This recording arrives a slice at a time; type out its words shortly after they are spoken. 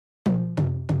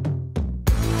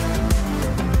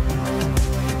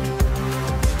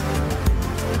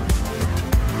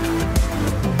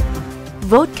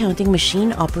Vote counting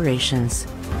machine operations.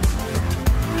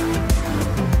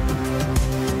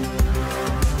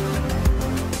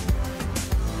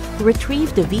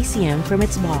 Retrieve the VCM from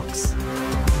its box.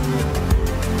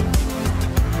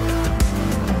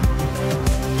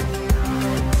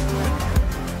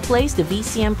 Place the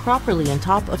VCM properly on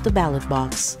top of the ballot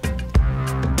box.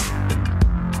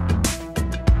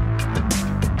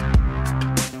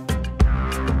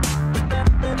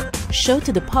 Show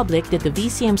to the public that the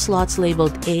VCM slots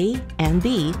labeled A and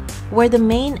B, where the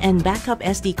main and backup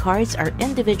SD cards are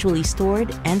individually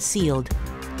stored and sealed.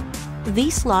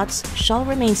 These slots shall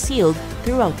remain sealed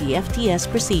throughout the FTS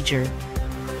procedure.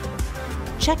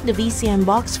 Check the VCM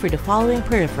box for the following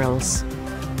peripherals.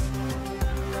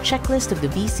 Checklist of the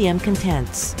VCM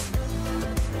contents.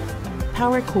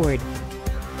 Power cord.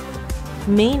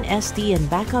 Main SD and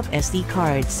backup SD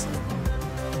cards.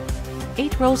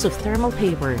 8 rows of thermal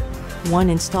paper,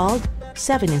 1 installed,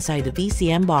 7 inside the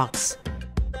VCM box.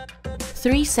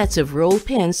 3 sets of roll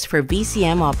pins for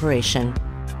VCM operation.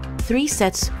 3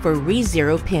 sets for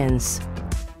re-zero pins.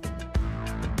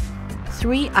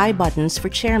 3 I buttons for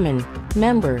chairman,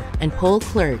 member, and poll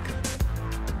clerk.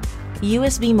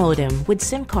 USB modem with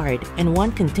SIM card and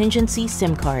 1 contingency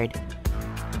SIM card.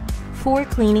 4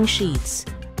 cleaning sheets.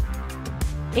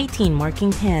 18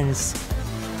 marking pens.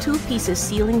 2 pieces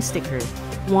sealing sticker,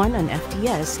 1 on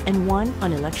FTS and 1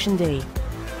 on election day.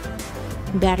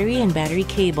 Battery and battery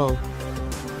cable.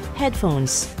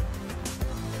 Headphones.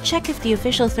 Check if the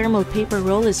official thermal paper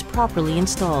roll is properly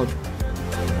installed.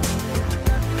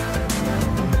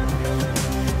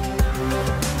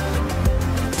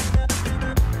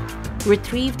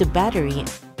 Retrieve the battery.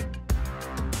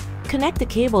 Connect the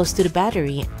cables to the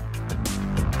battery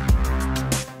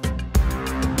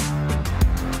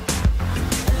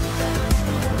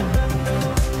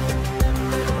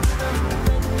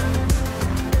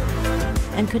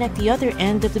and connect the other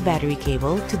end of the battery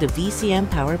cable to the VCM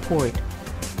power port.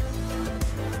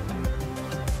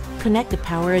 Connect the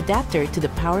power adapter to the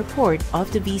power port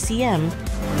of the VCM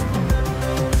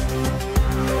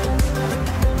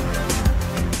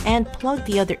and plug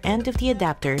the other end of the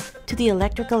adapter to the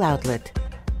electrical outlet.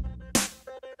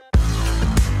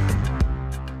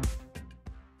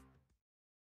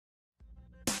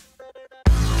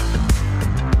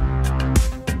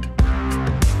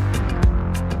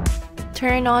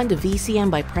 Turn on the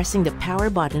VCM by pressing the power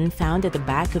button found at the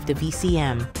back of the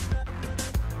VCM.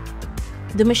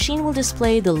 The machine will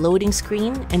display the loading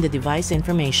screen and the device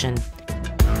information.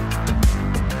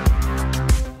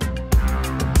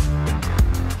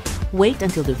 Wait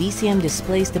until the VCM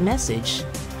displays the message.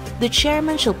 The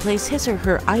chairman shall place his or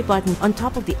her I button on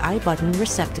top of the I button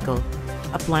receptacle,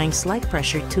 applying slight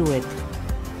pressure to it.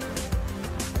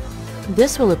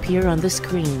 This will appear on the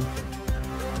screen.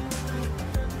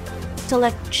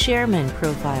 Select Chairman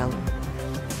Profile.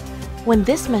 When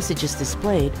this message is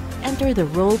displayed, enter the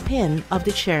roll pin of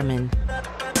the chairman.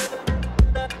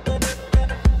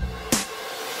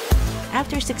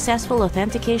 After successful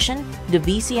authentication, the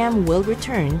VCM will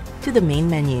return to the main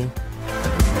menu.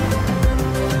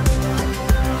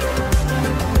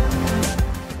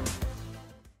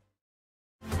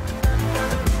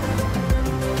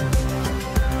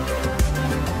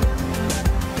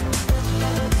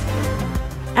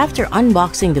 After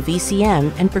unboxing the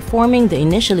VCM and performing the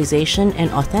initialization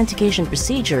and authentication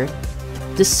procedure,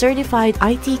 the certified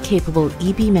IT-capable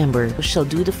EB member shall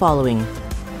do the following.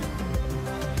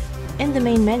 In the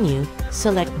main menu,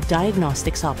 select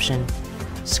Diagnostics option.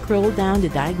 Scroll down the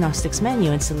Diagnostics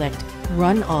menu and select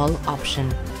Run All option.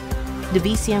 The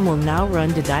VCM will now run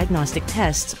the diagnostic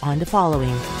tests on the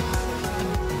following.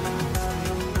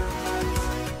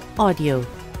 Audio.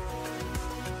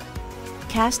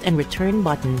 Cast and return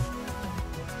button.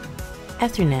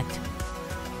 Ethernet.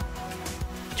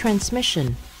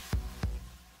 Transmission.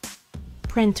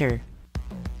 Printer.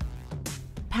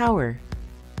 Power.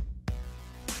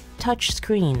 Touch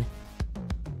screen.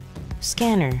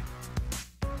 Scanner.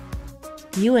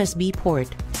 USB port.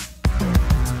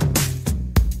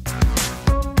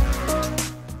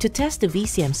 To test the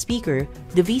VCM speaker,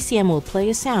 the VCM will play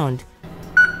a sound.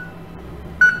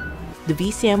 The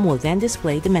VCM will then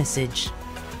display the message.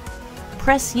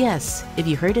 Press yes if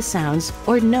you heard the sounds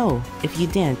or no if you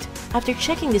didn't. After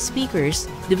checking the speakers,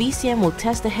 the VCM will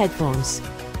test the headphones.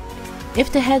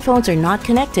 If the headphones are not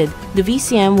connected, the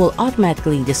VCM will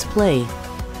automatically display.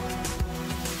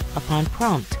 Upon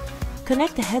prompt,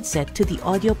 connect the headset to the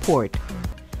audio port.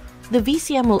 The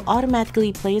VCM will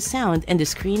automatically play a sound and the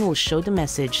screen will show the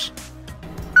message.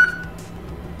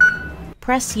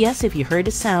 Press yes if you heard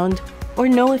a sound or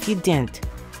no if you didn't.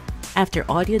 After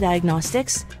audio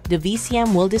diagnostics, the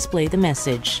VCM will display the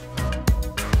message.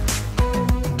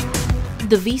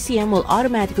 The VCM will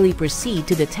automatically proceed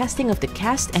to the testing of the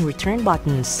cast and return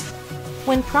buttons.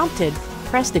 When prompted,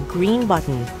 press the green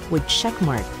button with check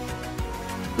mark,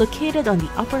 located on the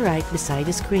upper right beside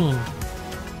the screen.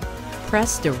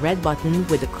 Press the red button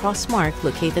with the cross mark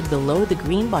located below the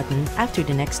green button after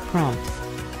the next prompt.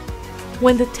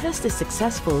 When the test is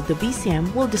successful, the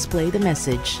VCM will display the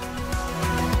message.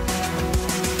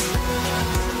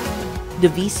 The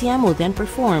VCM will then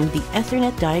perform the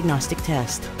Ethernet diagnostic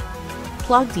test.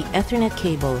 Plug the Ethernet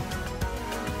cable.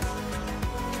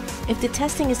 If the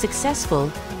testing is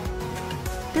successful,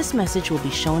 this message will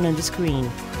be shown on the screen.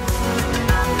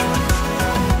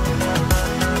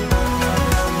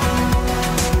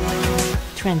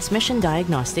 Transmission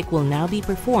diagnostic will now be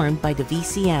performed by the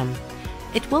VCM.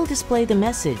 It will display the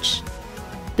message.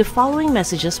 The following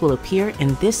messages will appear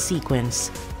in this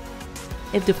sequence.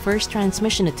 If the first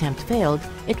transmission attempt failed,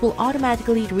 it will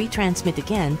automatically retransmit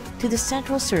again to the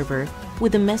central server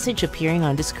with the message appearing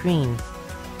on the screen.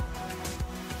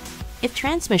 If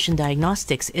transmission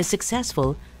diagnostics is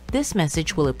successful, this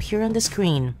message will appear on the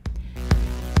screen.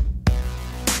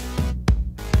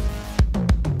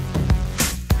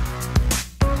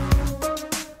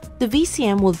 The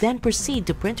VCM will then proceed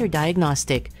to printer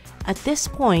diagnostic. At this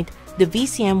point, the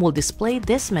VCM will display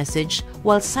this message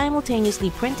while simultaneously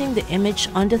printing the image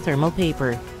on the thermal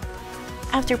paper.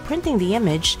 After printing the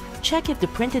image, check if the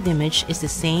printed image is the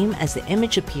same as the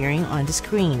image appearing on the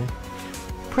screen.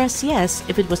 Press yes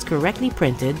if it was correctly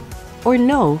printed, or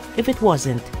no if it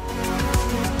wasn't.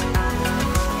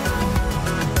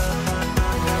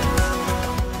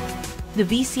 The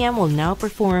VCM will now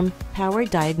perform power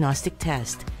diagnostic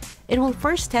test. It will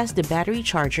first test the battery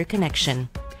charger connection.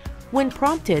 When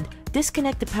prompted,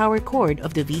 disconnect the power cord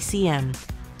of the VCM.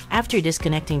 After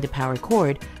disconnecting the power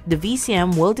cord, the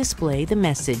VCM will display the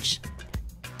message.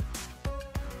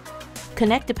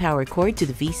 Connect the power cord to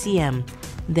the VCM,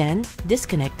 then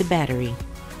disconnect the battery.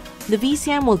 The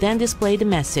VCM will then display the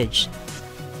message.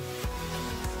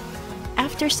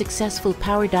 After successful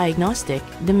power diagnostic,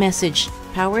 the message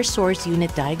 "Power Source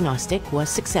Unit Diagnostic was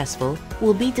successful"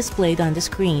 will be displayed on the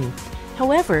screen.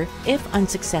 However, if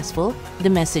unsuccessful, the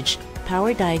message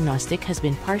 "Power Diagnostic has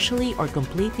been partially or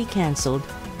completely cancelled"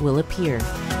 will appear.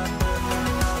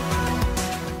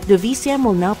 The VCM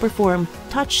will now perform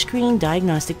touchscreen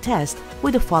diagnostic test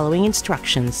with the following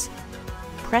instructions.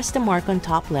 Press the mark on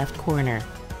top left corner.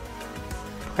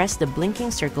 Press the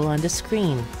blinking circle on the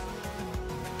screen.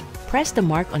 Press the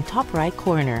mark on top right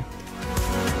corner.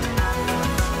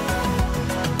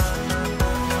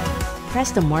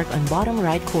 Press the mark on bottom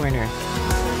right corner.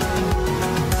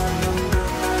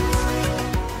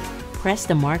 Press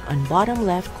the mark on bottom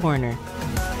left corner.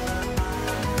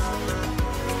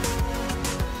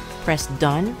 Press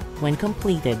Done when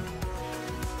completed.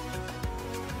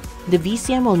 The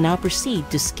VCM will now proceed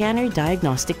to scanner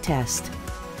diagnostic test.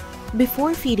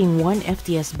 Before feeding one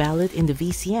FTS ballot in the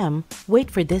VCM,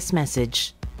 wait for this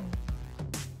message.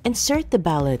 Insert the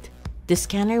ballot. The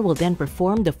scanner will then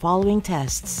perform the following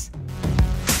tests.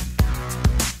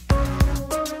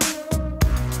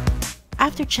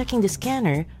 After checking the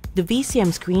scanner, the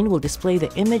VCM screen will display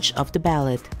the image of the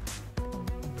ballot.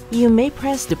 You may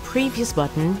press the previous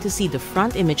button to see the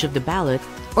front image of the ballot,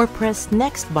 or press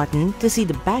next button to see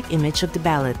the back image of the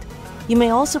ballot. You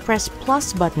may also press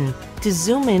plus button to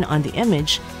zoom in on the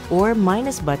image, or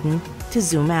minus button to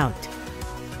zoom out.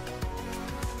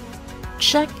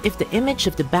 Check if the image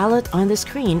of the ballot on the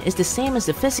screen is the same as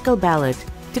the physical ballot.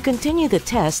 To continue the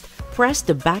test, press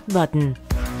the back button.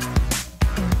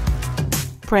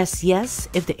 Press yes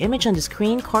if the image on the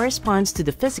screen corresponds to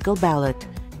the physical ballot,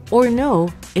 or no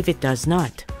if it does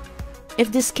not.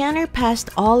 If the scanner passed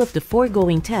all of the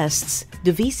foregoing tests,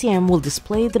 the VCM will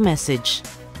display the message.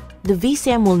 The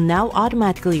VCM will now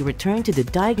automatically return to the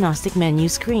diagnostic menu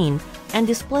screen and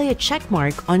display a check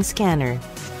mark on scanner.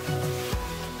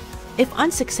 If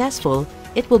unsuccessful,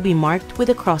 it will be marked with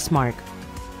a cross mark.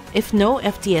 If no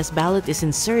FTS ballot is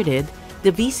inserted,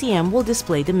 the VCM will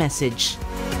display the message.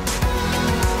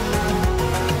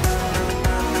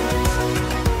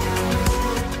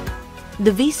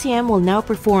 The VCM will now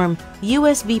perform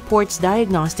USB ports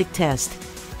diagnostic test,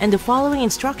 and the following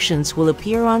instructions will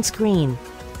appear on screen.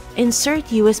 Insert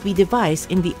USB device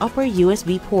in the upper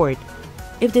USB port.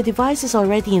 If the device is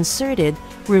already inserted,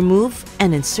 remove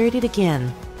and insert it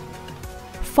again.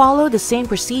 Follow the same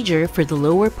procedure for the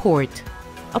lower port.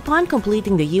 Upon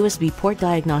completing the USB port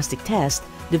diagnostic test,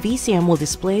 the VCM will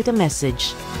display the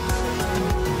message.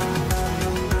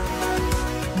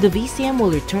 The VCM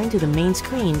will return to the main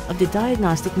screen of the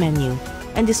diagnostic menu.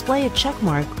 and display a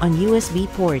checkmark on USB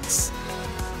ports.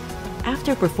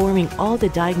 After performing all the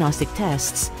diagnostic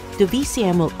tests, the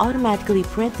VCM will automatically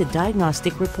print the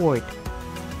diagnostic report.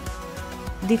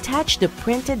 Detach the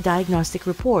printed diagnostic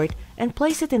report and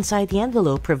place it inside the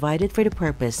envelope provided for the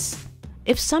purpose.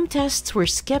 If some tests were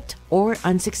skipped or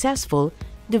unsuccessful,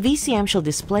 the VCM shall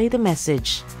display the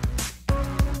message.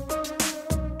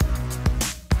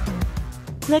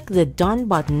 Click the Done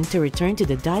button to return to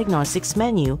the Diagnostics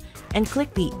menu and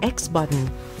click the X button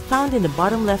found in the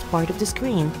bottom left part of the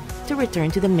screen to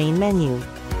return to the main menu.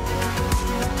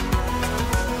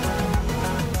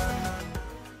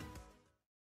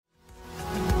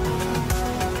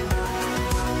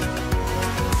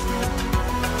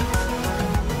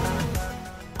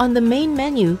 On the main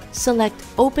menu, select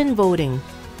Open Voting.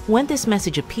 When this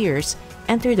message appears,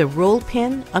 enter the roll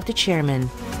pin of the chairman.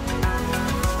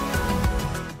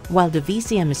 While the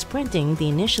VCM is printing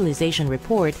the initialization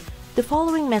report, the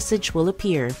following message will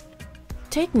appear.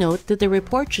 Take note that the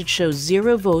report should show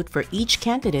 0 vote for each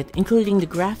candidate, including the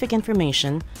graphic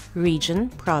information, region,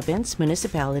 province,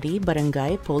 municipality,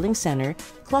 barangay, polling center,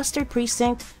 clustered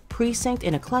precinct, precinct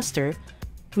in a cluster,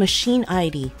 machine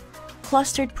ID,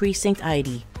 clustered precinct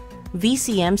ID,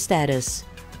 VCM status,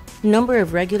 number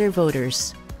of regular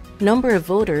voters, number of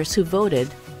voters who voted,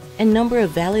 and number of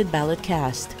valid ballot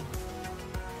cast.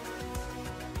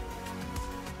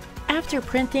 After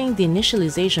printing the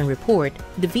initialization report,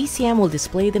 the VCM will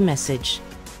display the message.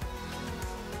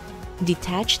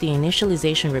 Detach the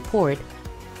initialization report.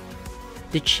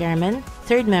 The chairman,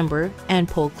 third member, and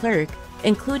poll clerk,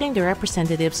 including the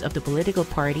representatives of the political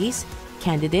parties,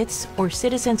 candidates, or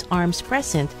citizens' arms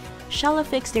present, shall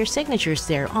affix their signatures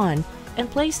thereon and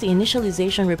place the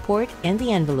initialization report in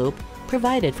the envelope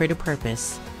provided for the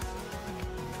purpose.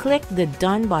 Click the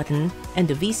Done button and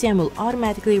the VCM will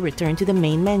automatically return to the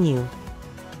main menu.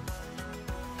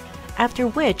 After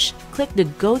which, click the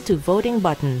Go to Voting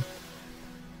button.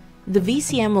 The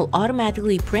VCM will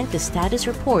automatically print the status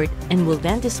report and will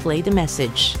then display the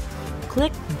message.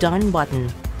 Click Done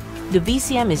button. The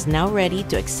VCM is now ready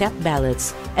to accept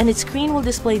ballots and its screen will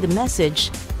display the message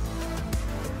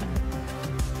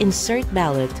Insert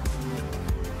Ballot.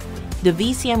 The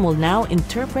VCM will now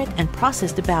interpret and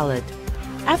process the ballot.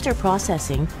 After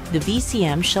processing, the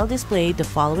VCM shall display the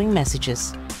following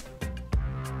messages.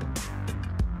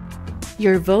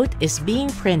 Your vote is being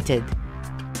printed.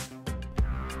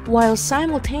 While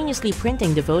simultaneously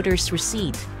printing the voter's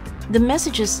receipt, the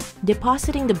messages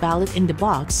depositing the ballot in the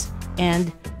box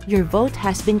and Your vote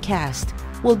has been cast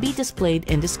will be displayed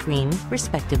in the screen,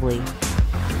 respectively.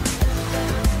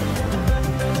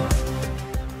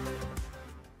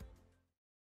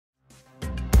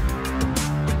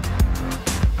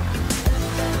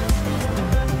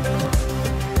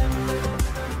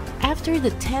 After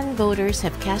the 10 voters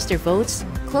have cast their votes,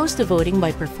 close the voting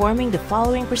by performing the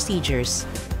following procedures.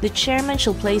 The chairman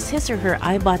shall place his or her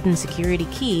I-button security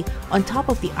key on top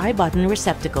of the I-button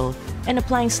receptacle and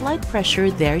applying slight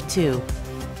pressure thereto.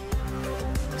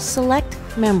 Select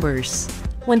Members.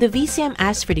 When the VCM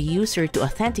asks for the user to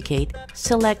authenticate,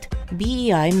 select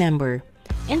BEI Member.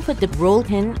 Input the roll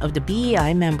pin of the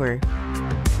BEI member.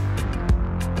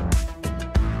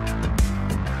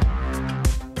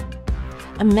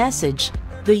 A message,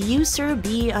 "The user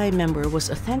BEI member was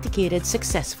authenticated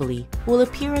successfully," will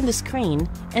appear on the screen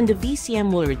and the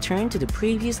VCM will return to the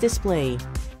previous display.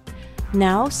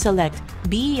 Now select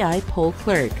BEI Poll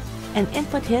Clerk and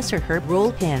input his or her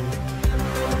roll pin.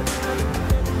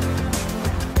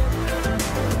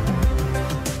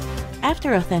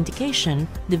 After authentication,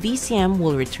 the VCM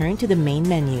will return to the main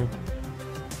menu.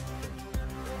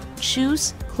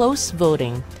 Choose Close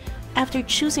Voting. After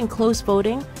choosing Close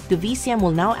Voting, the VCM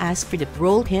will now ask for the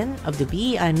roll pin of the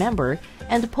BEI member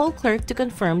and the poll clerk to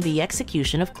confirm the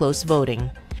execution of close voting.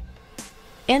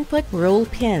 Input roll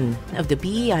pin of the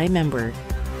BEI member.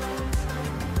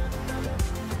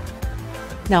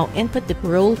 Now input the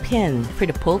roll pin for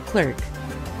the poll clerk.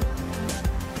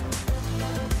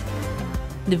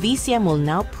 The VCM will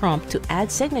now prompt to add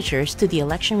signatures to the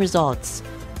election results.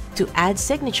 To add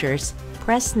signatures,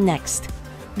 press Next.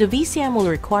 The VCM will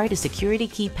require the security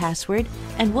key password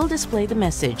and will display the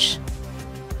message.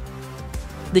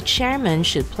 The chairman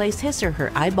should place his or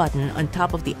her I-button on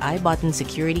top of the I-button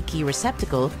security key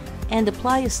receptacle and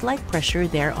apply a slight pressure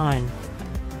thereon.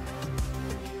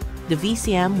 The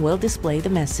VCM will display the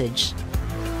message.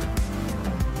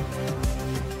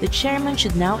 The chairman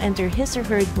should now enter his or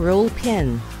her roll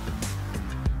pin.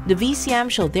 The VCM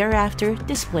shall thereafter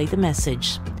display the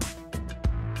message.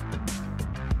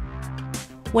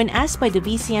 When asked by the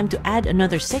VCM to add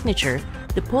another signature,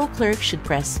 the poll clerk should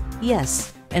press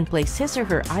Yes and place his or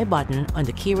her I button on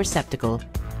the key receptacle.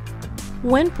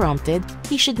 When prompted,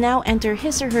 he should now enter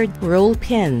his or her role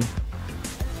PIN.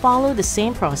 Follow the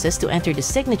same process to enter the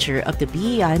signature of the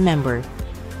BEI member.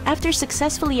 After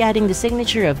successfully adding the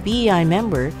signature of BEI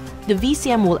member, the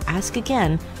VCM will ask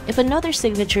again if another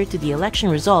signature to the election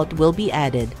result will be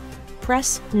added.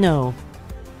 Press No.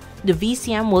 The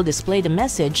VCM will display the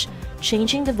message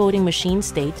changing the voting machine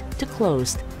state to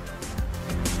closed,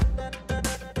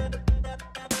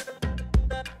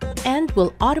 and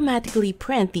will automatically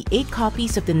print the 8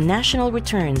 copies of the national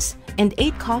returns and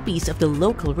 8 copies of the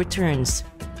local returns.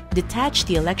 Detach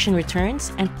the election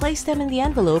returns and place them in the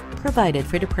envelope provided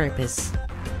for the purpose.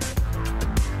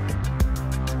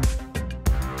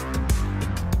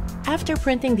 After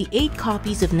printing the 8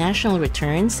 copies of national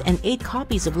returns and 8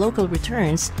 copies of local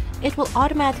returns, it will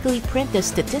automatically print the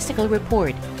statistical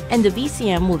report, and the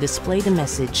VCM will display the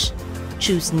message.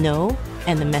 Choose No,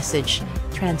 and the message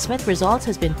 "Transmit results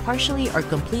has been partially or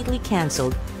completely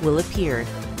cancelled" will appear.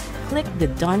 Click the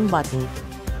Done button.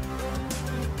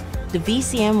 The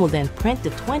VCM will then print the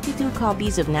 22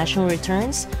 copies of national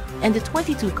returns and the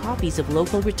 22 copies of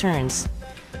local returns.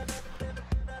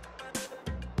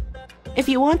 If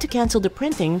you want to cancel the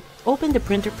printing, open the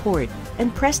printer port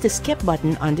and press the Skip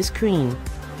button on the screen.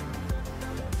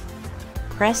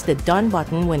 Press the Done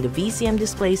button when the VCM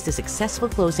displays the successful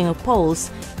closing of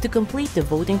polls to complete the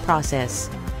voting process.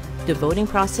 The voting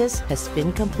process has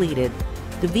been completed.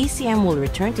 The VCM will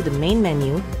return to the main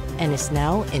menu and is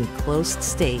now in closed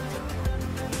state.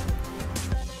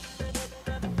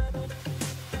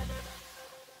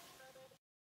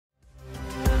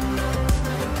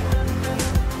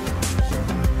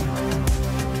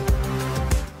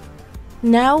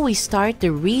 Now we start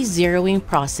the re-zeroing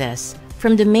process.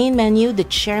 From the main menu, the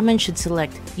chairman should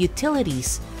select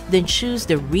Utilities, then choose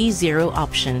the re-zero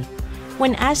option.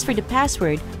 When asked for the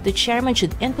password, the chairman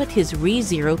should input his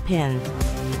re-zero PIN.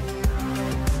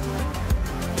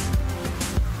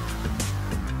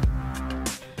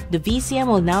 The VCM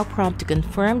will now prompt to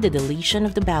confirm the deletion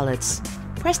of the ballots.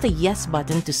 Press the Yes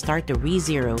button to start the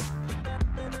re-zero.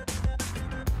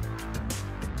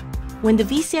 When the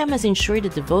VCM has ensured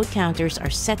that the vote counters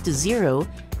are set to 0,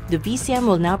 the VCM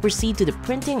will now proceed to the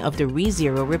printing of the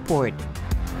re-zero report.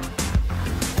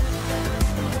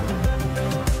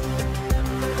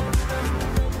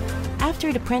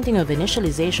 After the printing of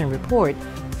initialization report,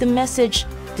 the message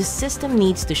 "The system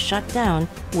needs to shut down"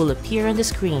 will appear on the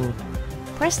screen.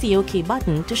 Press the OK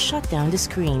button to shut down the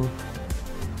screen.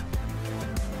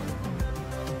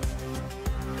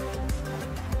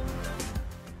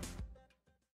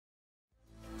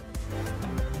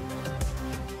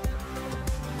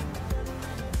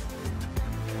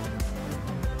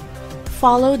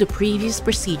 Follow the previous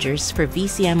procedures for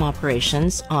VCM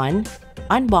operations on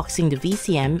unboxing the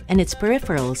VCM and its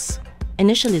peripherals,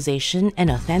 initialization and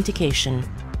authentication,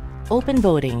 open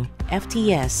voting,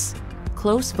 FTS,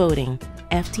 close voting,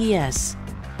 FTS.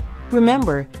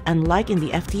 Remember, unlike in the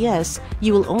FTS,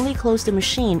 you will only close the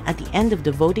machine at the end of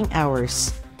the voting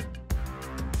hours.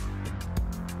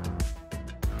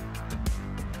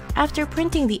 After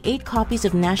printing the 8 copies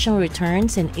of national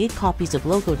returns and 8 copies of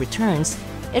local returns,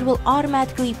 it will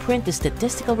automatically print the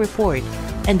statistical report,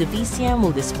 and the VCM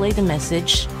will display the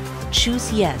message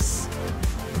 "Choose Yes."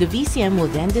 The VCM will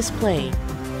then display.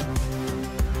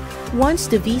 Once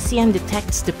the VCM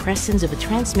detects the presence of a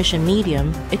transmission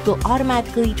medium, it will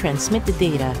automatically transmit the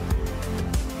data.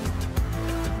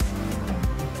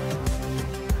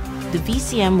 The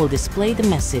VCM will display the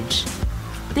message.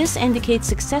 This indicates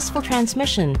successful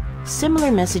transmission. Similar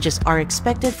messages are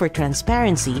expected for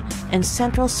transparency and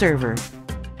central server.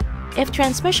 If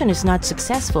transmission is not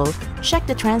successful, check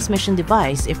the transmission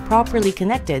device if properly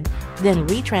connected, then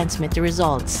retransmit the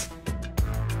results.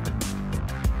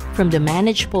 From the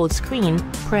Manage Poll screen,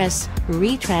 press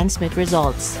Retransmit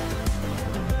Results.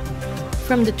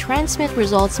 From the Transmit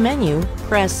Results menu,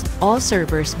 press All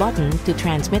Servers button to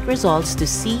transmit results to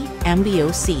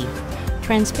CMBOC,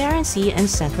 Transparency and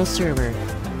Central Server.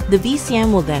 The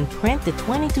VCM will then print the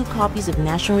 22 copies of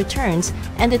national returns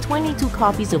and the 22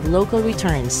 copies of local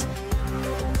returns.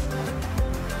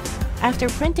 After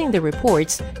printing the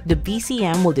reports, the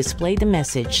VCM will display the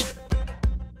message.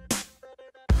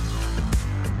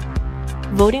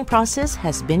 Voting process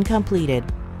has been completed.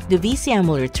 The VCM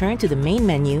will return to the main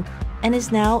menu and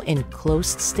is now in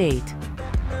closed state.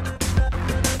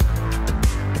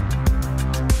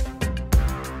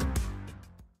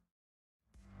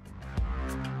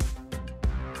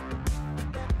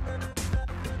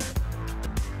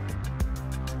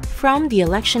 From the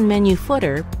election menu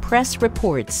footer, press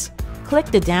Reports. Click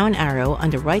the down arrow on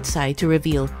the right side to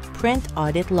reveal Print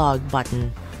Audit Log button.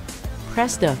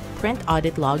 Press the Print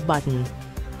Audit Log button.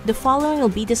 The following will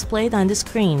be displayed on the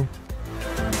screen.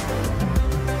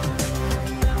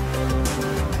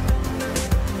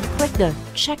 Click the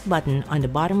Check button on the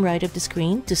bottom right of the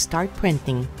screen to start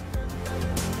printing.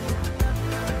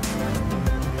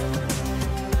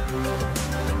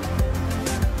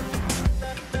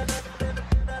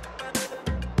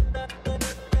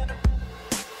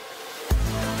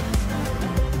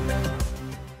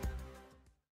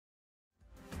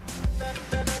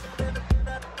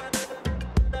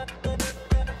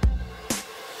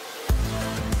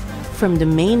 From the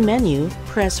main menu,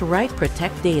 press Write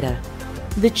Protect Data.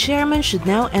 The chairman should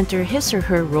now enter his or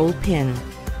her role PIN.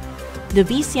 The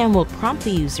VCM will prompt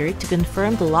the user to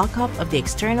confirm the lockup of the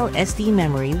external SD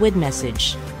memory with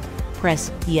message.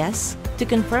 Press Yes to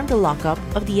confirm the lockup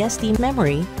of the SD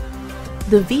memory.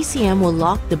 The VCM will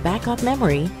lock the backup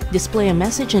memory, display a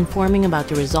message informing about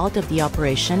the result of the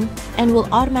operation, and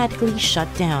will automatically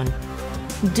shut down.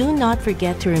 Do not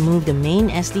forget to remove the main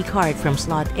SD card from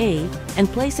slot A and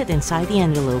place it inside the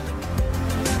envelope.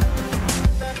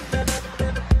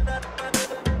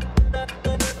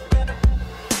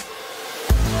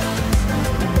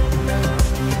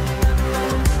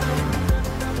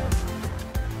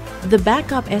 The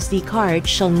backup SD card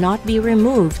shall not be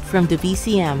removed from the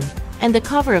VCM, and the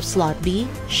cover of slot B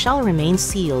shall remain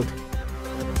sealed.